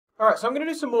Alright, so I'm going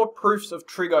to do some more proofs of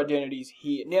trig identities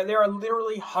here. Now, there are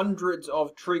literally hundreds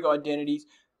of trig identities,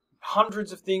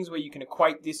 hundreds of things where you can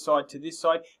equate this side to this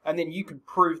side, and then you can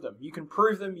prove them. You can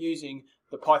prove them using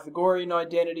the Pythagorean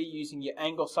identity, using your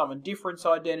angle sum and difference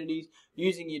identities,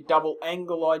 using your double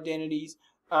angle identities.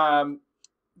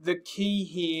 The key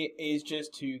here is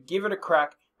just to give it a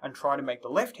crack and try to make the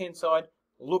left-hand side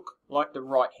look like the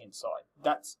right-hand side.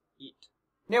 That's it.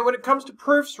 Now, when it comes to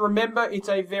proofs, remember, it's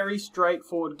a very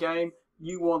straightforward game.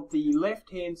 You want the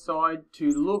left-hand side to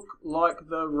look like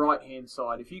the right-hand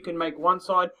side. If you can make one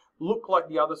side look like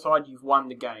the other side, you've won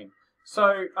the game.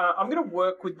 So I'm going to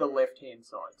work with the left-hand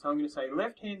side. So I'm going to say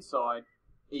left-hand side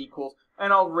equals,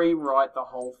 and I'll rewrite the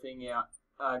whole thing out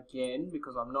again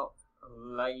because I'm not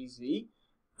lazy.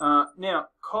 Now,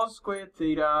 cos squared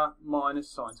theta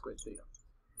minus sine squared theta.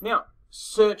 Now,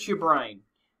 search your brain.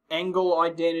 Angle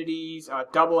identities,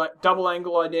 double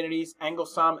angle identities, angle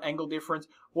sum, angle difference.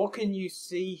 What can you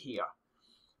see here?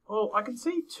 Well, I can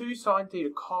see 2 sine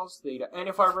theta cos theta, and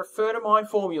if I refer to my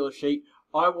formula sheet,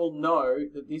 I will know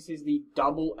that this is the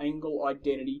double angle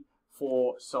identity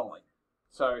for sine.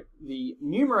 So the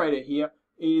numerator here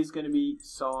is going to be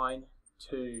sine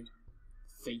 2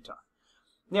 theta.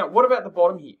 Now, what about the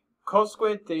bottom here? Cos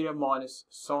squared theta minus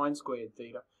sine squared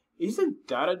theta. Isn't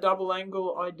that a double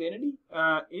angle identity?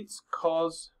 It's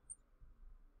cos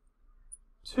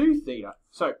 2 theta.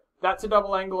 So that's a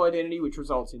double angle identity which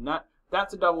results in that.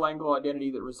 That's a double angle identity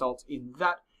that results in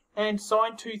that. And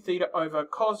sine 2 theta over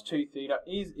cos 2 theta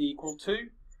is equal to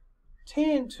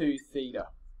tan 2 theta.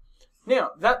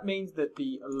 Now, that means that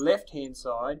the left-hand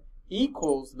side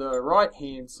equals the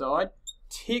right-hand side.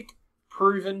 Tick,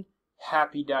 proven,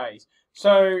 happy days.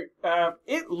 So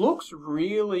it looks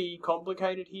really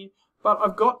complicated here, but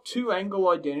I've got 2 angle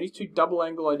identities, 2 double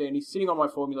angle identities sitting on my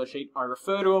formula sheet. I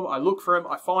refer to them, I look for them,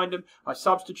 I find them, I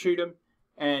substitute them,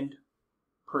 and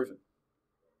proven.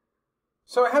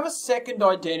 So I have a second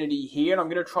identity here, and I'm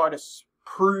going to try to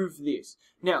prove this.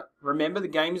 Now, remember, the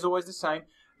game is always the same.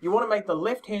 You want to make the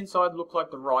left-hand side look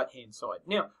like the right-hand side.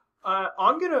 Now,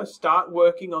 I'm going to start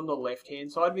working on the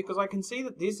left-hand side because I can see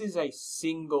that this is a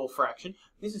single fraction.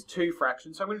 This is 2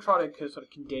 fractions, so I'm going to try to sort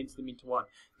of condense them into one.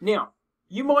 Now,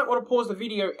 you might want to pause the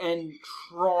video and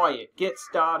try it. Get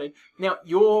started. Now,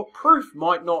 your proof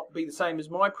might not be the same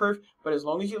as my proof, but as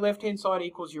long as your left-hand side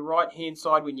equals your right-hand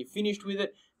side when you're finished with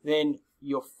it, then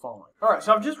you're fine. Alright,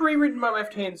 so I've just rewritten my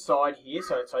left-hand side here,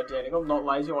 so it's identical. I'm not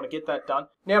lazy, I want to get that done.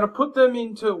 Now, to put them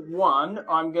into one,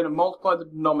 I'm going to multiply the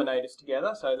denominators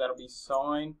together, so that'll be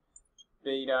sine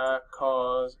beta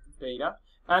cos beta.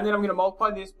 And then I'm going to multiply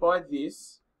this by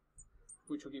this,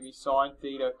 which will give me sine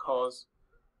theta cos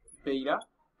beta.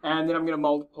 And then I'm going to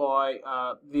multiply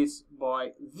this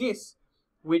by this,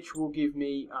 which will give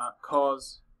me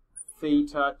cos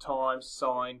theta times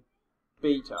sine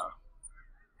beta.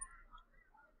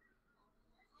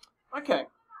 Okay,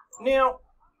 now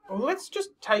let's just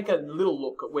take a little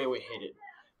look at where we're headed.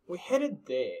 We're headed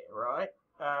there, right?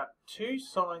 2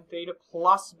 sine theta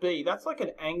plus b. That's like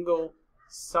an angle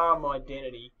sum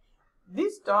identity.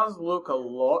 This does look a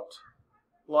lot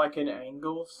like an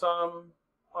angle sum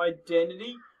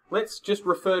identity. Let's just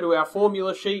refer to our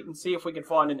formula sheet and see if we can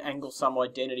find an angle sum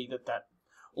identity that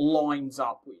lines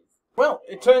up with. Well,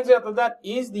 it turns out that that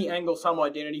is the angle sum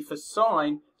identity for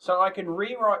sine, so I can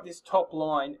rewrite this top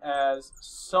line as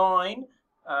sine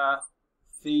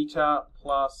theta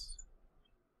plus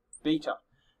beta.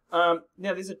 Now,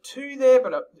 there's a 2 there,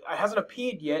 but it hasn't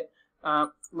appeared yet.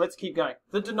 Let's keep going.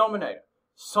 The denominator,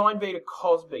 sine beta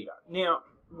cos beta. Now,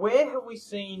 where have we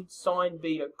seen sine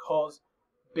beta cos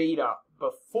beta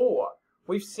before?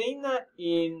 We've seen that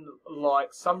in like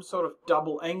some sort of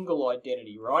double angle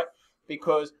identity, right?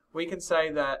 Because we can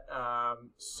say that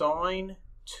sine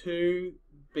 2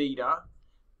 beta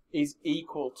is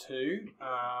equal to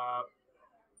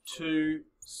 2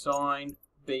 sine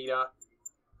beta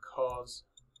cos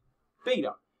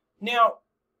beta. Now,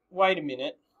 wait a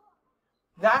minute.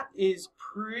 That is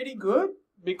pretty good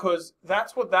because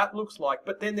that's what that looks like.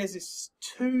 But then there's this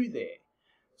 2 there.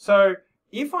 So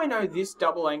if I know this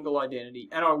double angle identity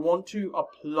and I want to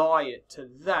apply it to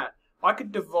that, I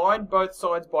could divide both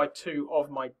sides by 2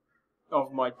 of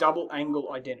my double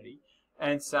angle identity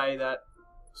and say that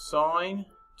sine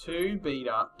 2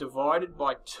 beta divided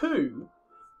by 2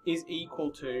 is equal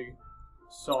to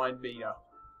sine beta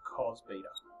cos beta.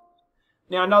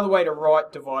 Now, another way to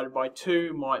write divided by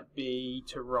 2 might be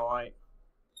to write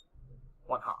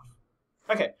 1/2.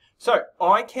 Okay, so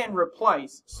I can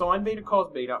replace sine beta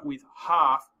cos beta with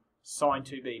half sine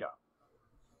 2 beta.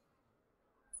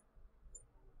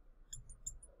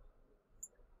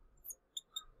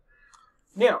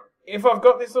 Now, if I've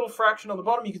got this little fraction on the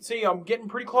bottom, you can see I'm getting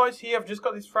pretty close here. I've just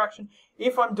got this fraction.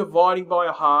 If I'm dividing by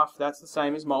a half, that's the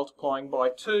same as multiplying by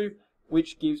 2,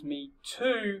 which gives me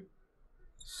 2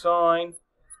 sine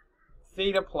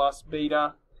theta plus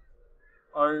beta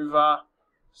over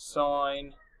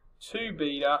sine 2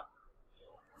 beta.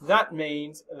 That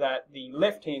means that the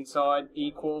left-hand side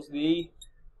equals the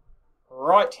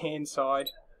right-hand side.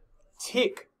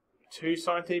 Tick. 2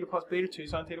 sine theta plus beta, 2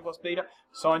 sine theta plus beta,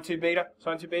 sine 2 beta,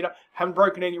 sine 2 beta. Haven't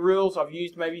broken any rules. I've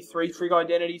used maybe 3 trig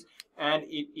identities, and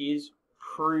it is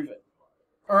proven.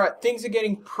 Alright, things are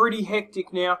getting pretty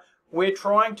hectic now. We're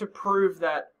trying to prove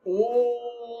that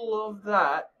all of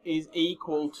that is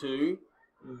equal to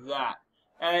that.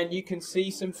 And you can see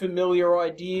some familiar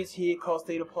ideas here, cos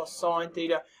theta plus sine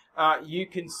theta. You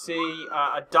can see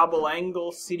a double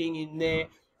angle sitting in there.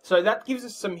 So that gives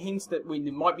us some hints that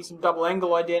there might be some double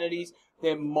angle identities.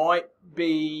 There might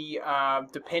be,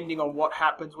 depending on what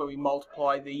happens when we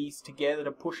multiply these together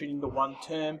to push it into one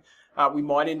term, we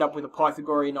might end up with a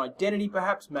Pythagorean identity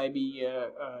perhaps, maybe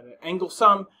an angle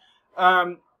sum.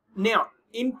 Now,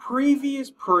 in previous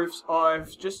proofs,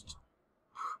 I've just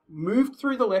moved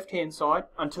through the left-hand side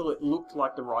until it looked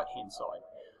like the right-hand side.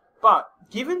 But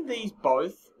given these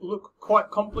both look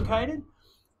quite complicated,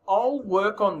 I'll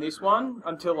work on this one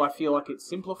until I feel like it's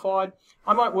simplified.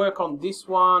 I might work on this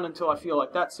one until I feel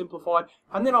like that's simplified.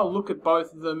 And then I'll look at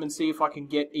both of them and see if I can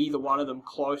get either one of them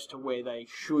close to where they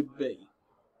should be.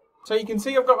 So you can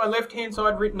see I've got my left-hand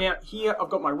side written out here. I've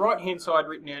got my right-hand side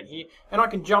written out here. And I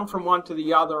can jump from one to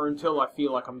the other until I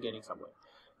feel like I'm getting somewhere.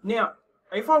 Now,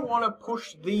 if I want to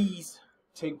push these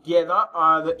together,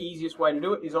 the easiest way to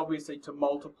do it is obviously to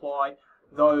multiply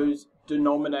those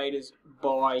denominators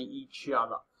by each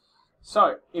other.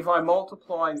 So, if I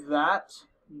multiply that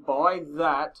by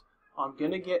that, I'm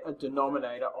going to get a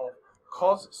denominator of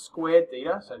cos squared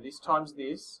theta, so this times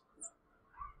this,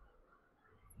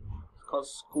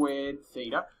 cos squared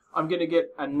theta. I'm going to get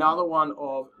another one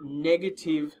of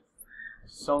negative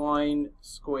sine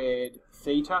squared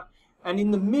theta. And in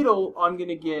the middle, I'm going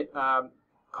to get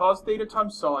cos theta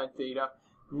times sine theta,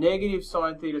 negative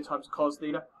sine theta times cos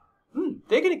theta.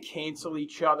 They're going to cancel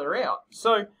each other out.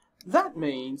 So, that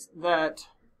means that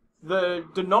the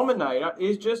denominator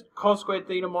is just cos squared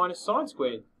theta minus sine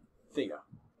squared theta.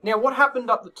 Now, what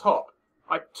happened up the top?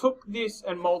 I took this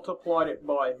and multiplied it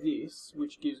by this,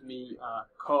 which gives me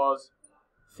cos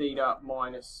theta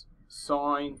minus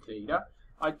sine theta.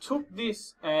 I took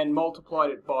this and multiplied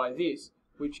it by this,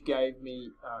 which gave me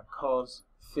cos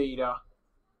theta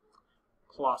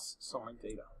plus sine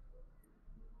theta.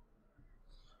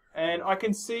 And I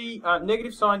can see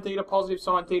negative sine theta, positive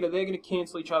sine theta, they're going to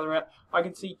cancel each other out. I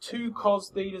can see 2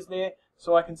 cos thetas there,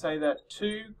 so I can say that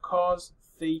 2 cos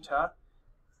theta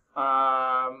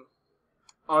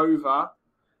over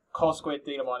cos squared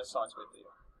theta minus sine squared theta.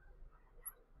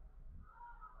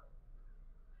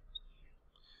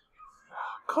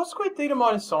 Cos squared theta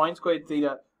minus sine squared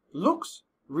theta looks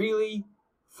really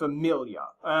familiar.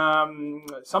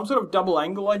 Some sort of double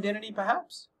angle identity,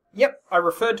 perhaps? Yep, I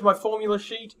referred to my formula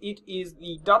sheet. It is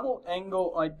the double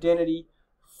angle identity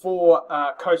for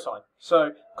cosine.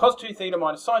 So cos 2 theta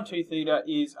minus sine 2 theta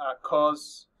is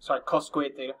cos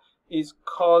squared theta is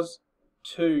cos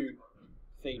 2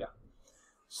 theta.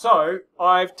 So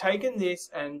I've taken this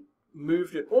and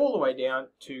moved it all the way down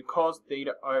to cos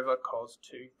theta over cos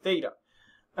 2 theta.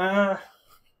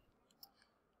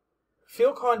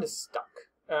 Feel kind of stuck.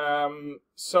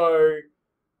 So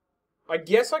I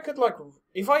guess I could, like,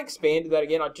 if I expanded that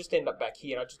again, I'd just end up back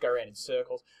here and I'd just go around in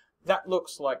circles. That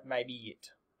looks like maybe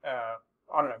it. I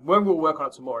don't know. We'll work on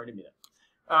it some more in a minute.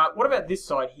 What about this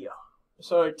side here?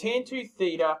 So tan 2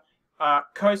 theta,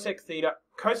 cosec theta.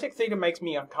 Cosec theta makes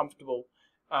me uncomfortable.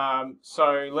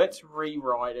 So let's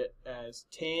rewrite it as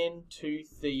tan 2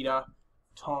 theta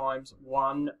times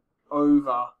 1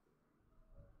 over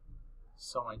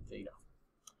sine theta.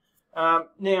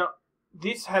 Now,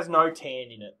 this has no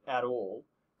tan in it at all.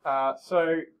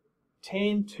 So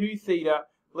tan 2 theta,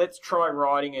 let's try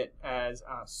writing it as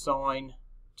sine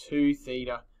 2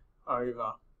 theta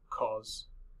over cos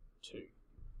 2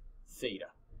 theta.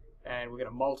 And we're going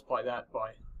to multiply that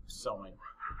by sine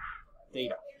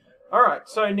theta. Alright,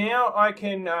 so now I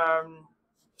can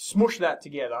smush that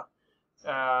together.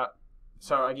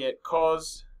 So I get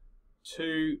cos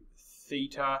 2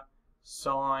 theta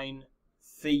sine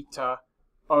theta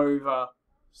over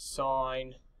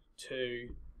sine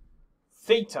 2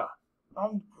 theta.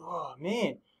 Oh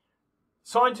man.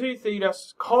 Sine 2 theta,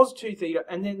 cos 2 theta,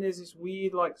 and then there's this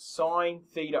weird like sine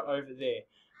theta over there.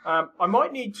 I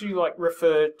might need to like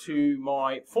refer to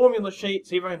my formula sheet,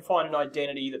 see if I can find an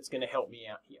identity that's going to help me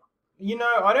out here. you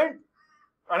know, I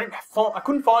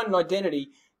couldn't find an identity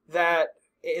that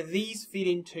these fit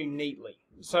into neatly.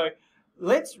 So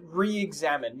let's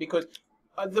re-examine, because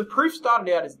the proof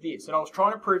started out as this, and I was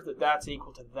trying to prove that that's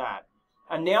equal to that.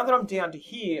 And now that I'm down to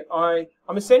here,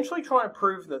 I'm essentially trying to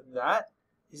prove that that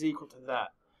is equal to that.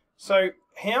 So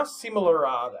how similar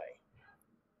are they?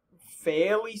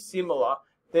 Fairly similar.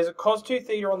 There's a cos 2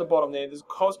 theta on the bottom there, there's a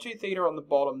cos 2 theta on the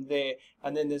bottom there,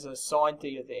 and then there's a sine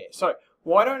theta there. So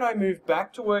why don't I move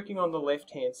back to working on the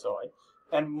left-hand side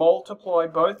and multiply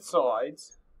both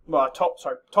sides, well, top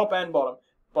and bottom,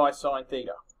 by sine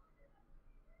theta?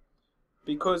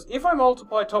 Because if I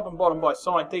multiply top and bottom by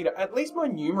sine theta, at least my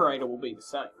numerator will be the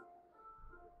same.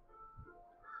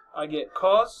 I get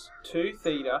cos 2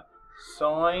 theta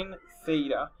sine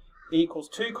theta equals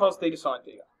 2 cos theta sine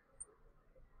theta.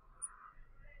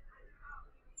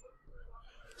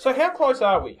 So how close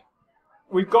are we?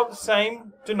 We've got the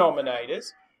same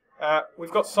denominators.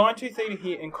 We've got sine 2 theta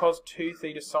here and cos 2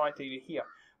 theta sine theta here.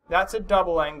 That's a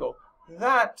double angle.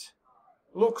 That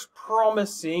looks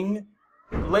promising.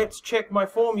 Let's check my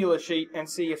formula sheet and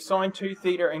see if sine 2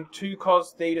 theta and 2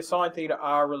 cos theta sine theta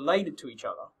are related to each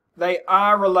other. They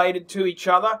are related to each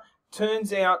other.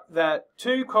 Turns out that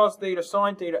 2 cos theta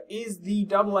sine theta is the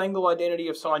double angle identity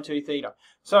of sine 2 theta.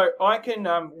 So I can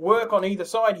work on either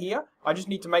side here. I just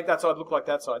need to make that side look like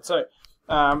that side. So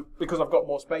because I've got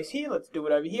more space here, let's do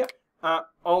it over here.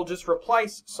 I'll just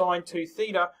replace sine 2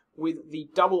 theta with the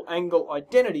double angle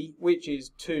identity, which is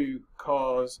 2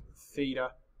 cos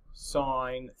theta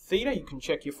sine theta. You can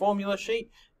check your formula sheet.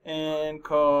 And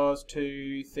cos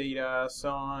 2 theta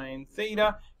sine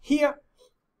theta here.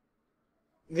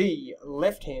 The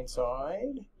left-hand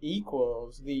side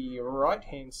equals the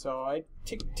right-hand side.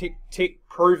 Tick, tick, tick.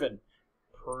 Proven.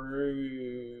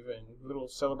 Proven. Little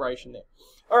celebration there.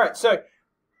 All right, so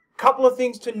couple of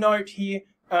things to note here.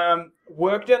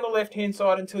 Work down the left-hand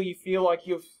side until you feel like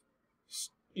you're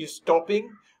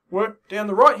stopping. Work down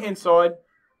the right-hand side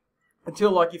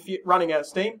until like you're running out of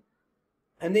steam.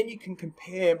 And then you can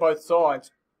compare both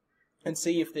sides and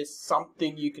see if there's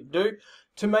something you can do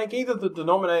to make either the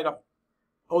denominator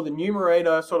or the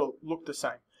numerator sort of look the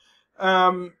same.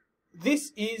 There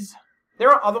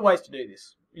are other ways to do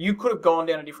this. You could have gone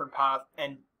down a different path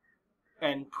and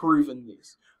proven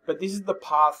this. But this is the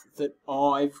path that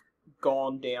I've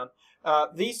gone down.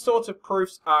 These sorts of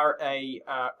proofs are a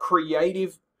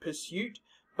creative pursuit,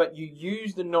 but you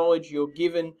use the knowledge you're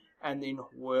given and then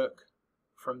work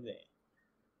from there.